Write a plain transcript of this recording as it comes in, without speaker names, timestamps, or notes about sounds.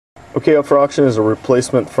Okay, up for auction is a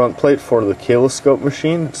replacement front plate for the Kalescope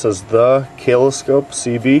machine. It says the Kalescope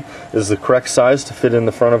CB is the correct size to fit in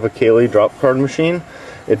the front of a Kaylee drop card machine.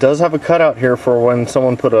 It does have a cutout here for when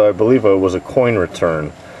someone put I believe it was a coin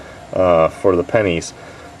return for the pennies.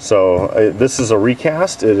 So this is a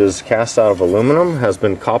recast. It is cast out of aluminum, has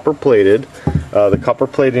been copper plated. The copper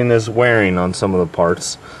plating is wearing on some of the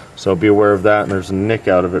parts, so be aware of that, and there's a nick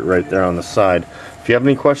out of it right there on the side. If you have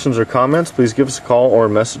any questions or comments, please give us a call or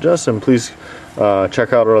message us, and please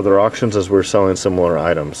check out our other auctions as we're selling similar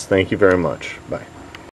items. Thank you very much. Bye.